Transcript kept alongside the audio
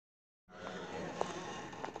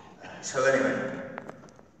So anyway,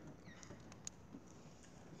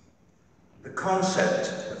 the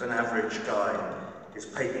concept of an average guy is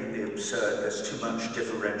patently absurd. There's too much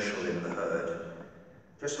differential in the herd.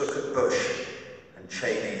 Just look at Bush and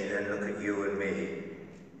Cheney, then look at you and me.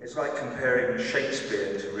 It's like comparing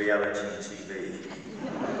Shakespeare to reality TV.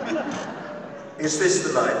 Is this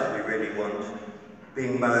the life we really want?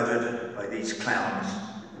 Being murdered by these clowns?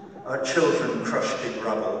 Our children crushed in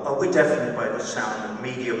rubble? Are we deafened by the sound of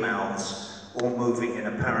media mouths all moving in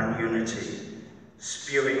apparent unity,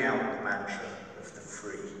 spewing out the mantra of the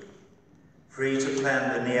free? Free to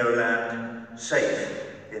plan the Neoland, safe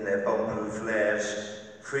in their bomb-proof lairs,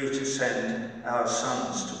 free to send our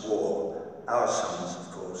sons to war, our sons,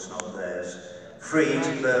 of course, not theirs, free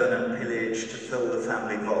to burn and pillage, to fill the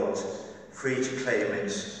family vault, free to claim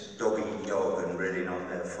it's dog-eat-dog and really not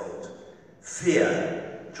their fault. Fear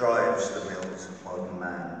drives the mills of modern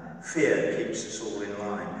man. Fear keeps us all in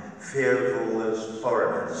line. Fear of all those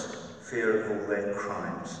foreigners, fear of all their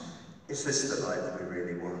crimes. Is this the life we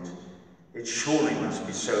really want? It surely must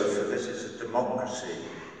be so, for this is a democracy,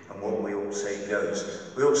 and what we all say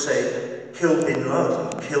goes. We all say, kill Bin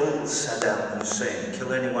Laden, kill Saddam Hussein,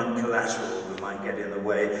 kill anyone collateral who might get in the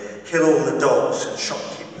way, kill all the dogs and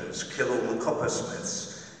shopkeepers, kill all the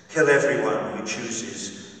coppersmiths, kill everyone who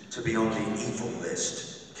chooses to be on the evil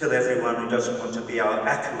list, kill everyone who doesn't want to be our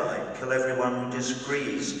acolyte, kill everyone who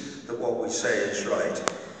disagrees that what we say is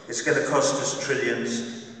right. It's going to cost us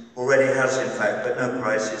trillions, already has in fact, but no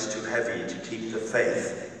price is too heavy to keep the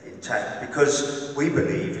faith intact, because we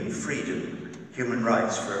believe in freedom, human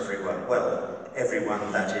rights for everyone. Well,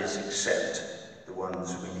 everyone that is, except the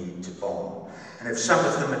ones we need to bomb. And if some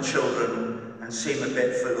of them are children and seem a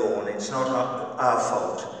bit forlorn, it's not our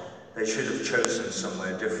fault. They should have chosen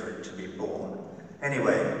somewhere different to be born.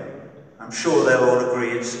 Anyway, I'm sure they'll all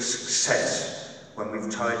agree it's a success when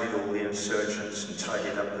we've tidied all the insurgents and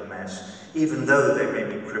tidied up the mess. Even though they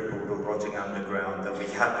may be crippled or rotting underground, they'll be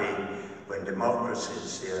happy when democracy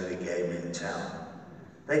is the only game in town.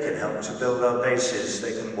 They can help to build our bases,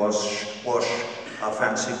 they can wash our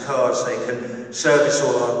fancy cars, they can service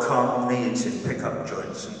all our carnal needs in pickup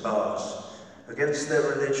joints and bars. Against their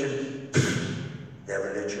religion,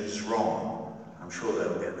 their religion's wrong. I'm sure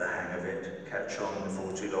they'll get the hang of it, catch on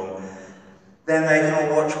before too long. Then they can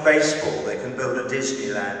all watch baseball, they can build a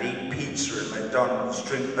Disneyland, eat pizza at McDonald's,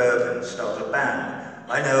 drink bourbon, start a band.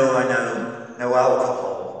 I know, no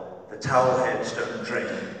alcohol. The towelheads don't drink.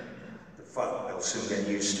 The fuck, they'll soon get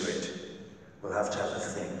used to it. We'll have to have a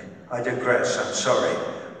think. I digress, I'm sorry.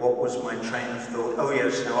 What was my train of thought? Oh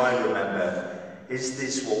yes, now I remember. Is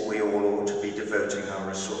this what we all ought to be devoting our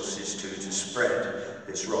resources to spread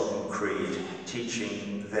this rotten creed,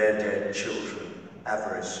 teaching their dead children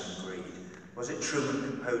avarice and greed? Was it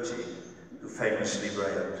Truman Capote who famously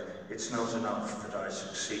railed, "It's not enough that I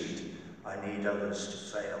succeed, I need others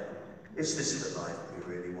to fail"? Is this the life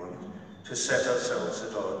we really want? To set ourselves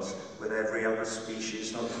at odds with every other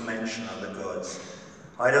species, not to mention other gods?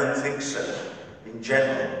 I don't think so. In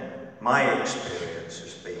general, my experience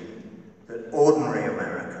has been that ordinary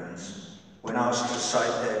Americans, when asked to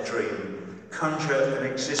cite their dream, conjure an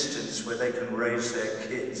existence where they can raise their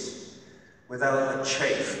kids without the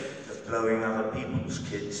chafe of blowing other people's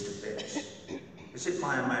kids to bits. Is it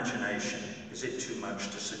my imagination? Is it too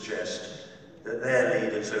much to suggest that their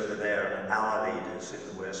leaders over there and our leaders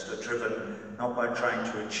in the West are driven not by trying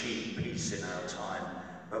to achieve peace in our time,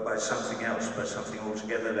 but by something else, by something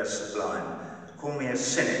altogether less sublime? Call me a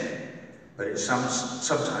cynic, but it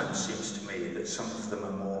sometimes seems to me that some of them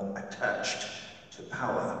are more attached to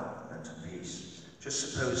power than to peace.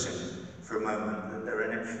 Just supposing for a moment that they're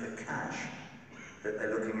in it for the cash, that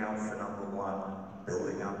they're looking out for number one,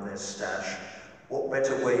 building up their stash. What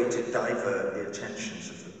better way to divert the attentions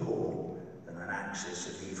of the poor than an axis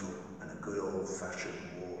of evil and a good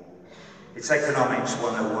old-fashioned war? It's economics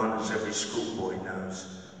 101, as every schoolboy knows.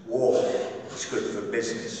 War is good for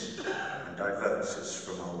business and diverts us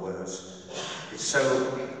from our woes. It's so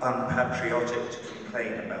unpatriotic to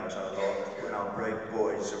complain about our lot when our brave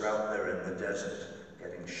boys are out there in the desert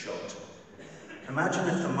getting shot. Imagine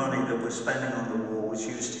if the money that we're spending on the war was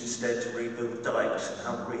used instead to rebuild dikes and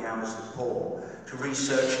help rehouse the poor, to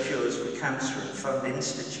research cures for cancer and fund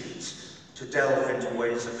institutes, to delve into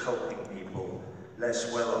ways of helping people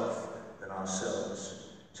less well off than ourselves,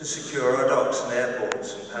 to secure our docks and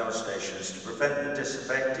airports and power stations, to prevent the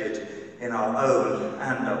disaffected in our own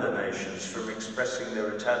and other nations from expressing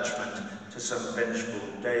their attachment to some vengeful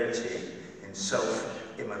deity in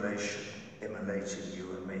self-immolation, immolating you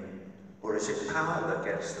and me. Or is it power that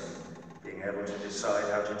gets them, being able to decide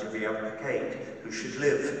how to divvy up the cake, who should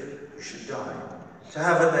live, who should die? To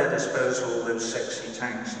have at their disposal all those sexy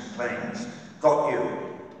tanks and planes. Got you.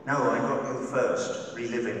 No, I got you first,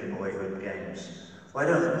 reliving boyhood games. Why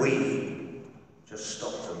don't we just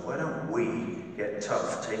stop them? Why don't we get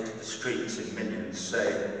tough, take to the streets in millions,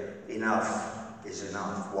 say, enough is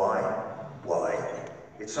enough? Why? Why?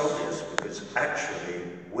 It's obvious, because actually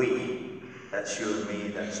we, that's you and me,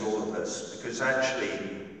 that's all of us, because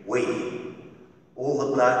actually we, all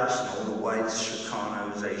the blacks and all the whites,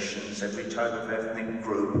 Chicanos, Asians, every type of ethnic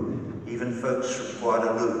group, even folks from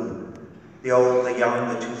Guadeloupe, the old, the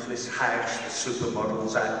young, the toothless hags, the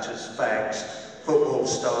supermodels, actors, fags, football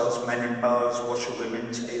stars, men in bars,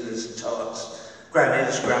 washerwomen, tailors, tarts,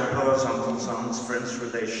 grannies, grandpas, uncles, aunts, friends,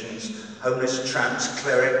 relations, homeless tramps,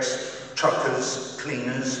 clerics, truckers,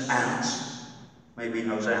 cleaners, ants. Maybe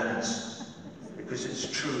not ants, because it's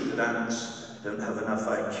true that ants don't have enough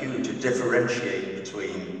IQ to differentiate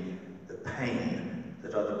between the pain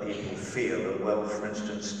that other people feel, well, for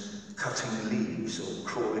instance, cutting leaves or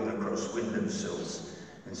crawling across windowsills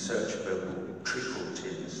in search of old treacle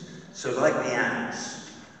tins. So like the ants,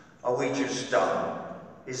 are we just dumb?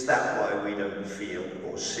 Is that why we don't feel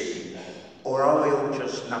or see? Or are we all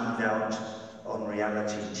just numbed out on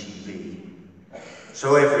reality TV?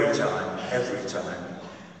 So every time,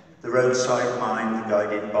 the roadside mine, the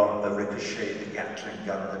guided bomb, the ricochet, the Gatling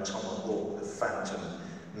gun, the tomahawk, the phantom,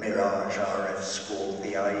 mirage, RF squawk,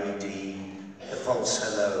 the IED, the false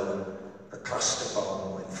hello, the cluster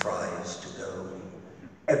bomb with fries to go.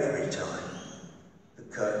 Every time, the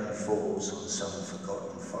curtain falls on some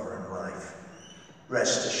forgotten foreign life.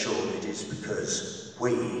 Rest assured it is because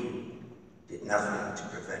we did nothing to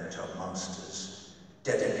prevent our masters,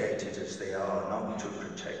 dedicated as they are not to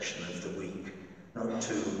protection of the weak, not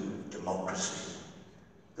to democracy,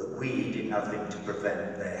 that we did nothing to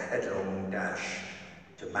prevent their headlong dash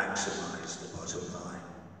to maximize the bottom line.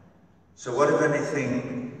 So what, if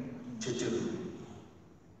anything, to do?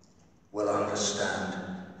 Well, understand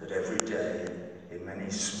that every day, in many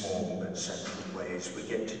small but central ways, we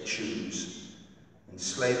get to choose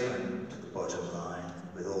enslavement to the bottom line,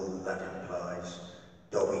 with all that implies,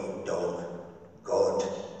 dog eat dog, God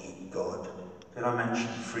eat God. Did I mention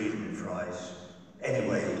freedom fries?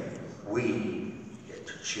 Anyway, we get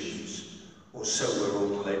to choose, or so we're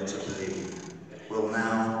all led to believe. We'll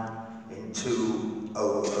now, in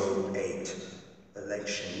 2008,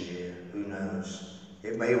 election year, who knows?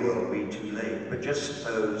 It may well be too late, but just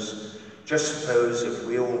suppose if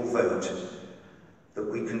we all vote, that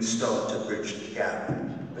we can start to bridge the gap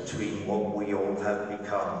between what we all have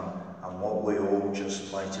become and what we all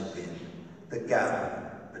just might have been. The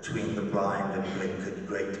gap between the blind and blinkered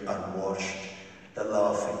great unwashed, the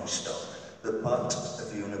laughing stock, the butt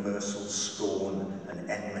of universal scorn and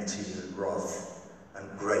enmity and wrath and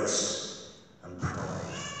grace and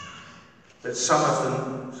pride. That some of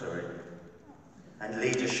them, and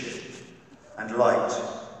leadership and light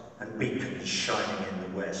and beacons shining in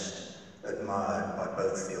the west, admired by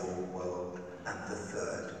both the old world and the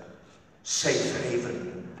third. Safe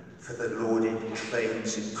haven for the lauded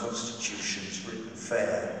claims in constitutions written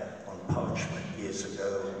fair on parchment years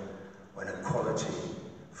ago, when equality,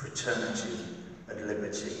 fraternity, and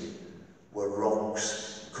liberty were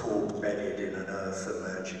rocks cold-bedded in an earth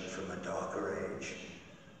emerging from a darker age.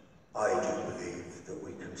 I do believe that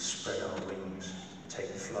we can spread our wings, take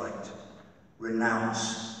flight,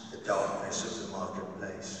 renounce the darkness of the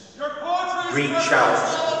marketplace, reach out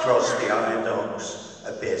across the underdog's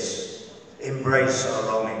abyss, embrace our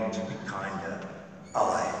longing to be kinder,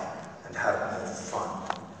 and have more fun,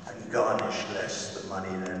 and garnish less the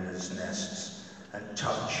moneylenders' nests, and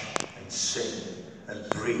touch and sing and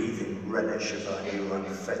breathe in relish of our new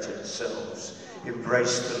unfettered selves.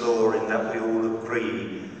 Embrace the law in that we all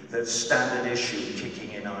agree that standard issue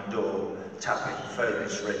kicking in our door, tapping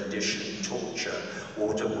phones, rendition, torture,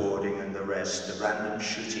 waterboarding and the rest, the random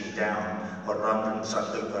shooting down on London's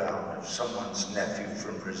underground of someone's nephew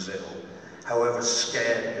from Brazil, however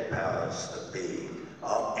scared the powers that be,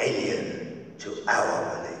 are alien to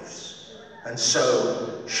our beliefs, and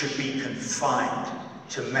so should be confined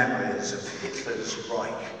to memories of Hitler's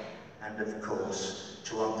Reich and, of course,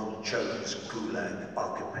 to Uncle Joe's Gulag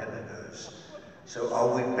archipelagos. So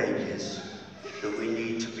are we babies that we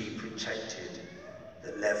need to be protected,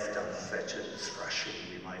 that left unfettered thrashing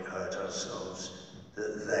we might hurt ourselves,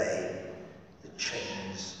 that they, the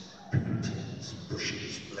Cheneys, Putins,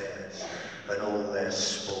 Bushes, Blairs, and all their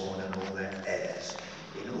spawn and all their heirs,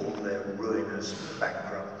 in all their ruinous,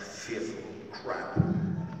 bankrupt, fearful crap,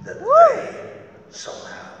 that they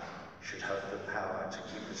somehow should have the power to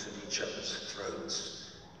keep us at each other's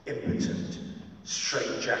throats, impotent,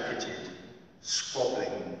 straitjacketed,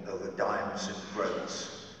 squabbling over dimes and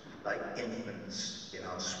groats, like infants in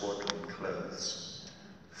our swaddling clothes.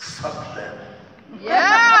 Fuck them.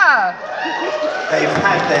 Yeah! They've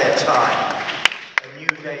had their time. A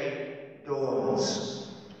new day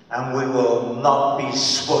dawns, and we will not be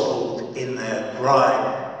swaddled in their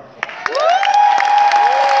grime.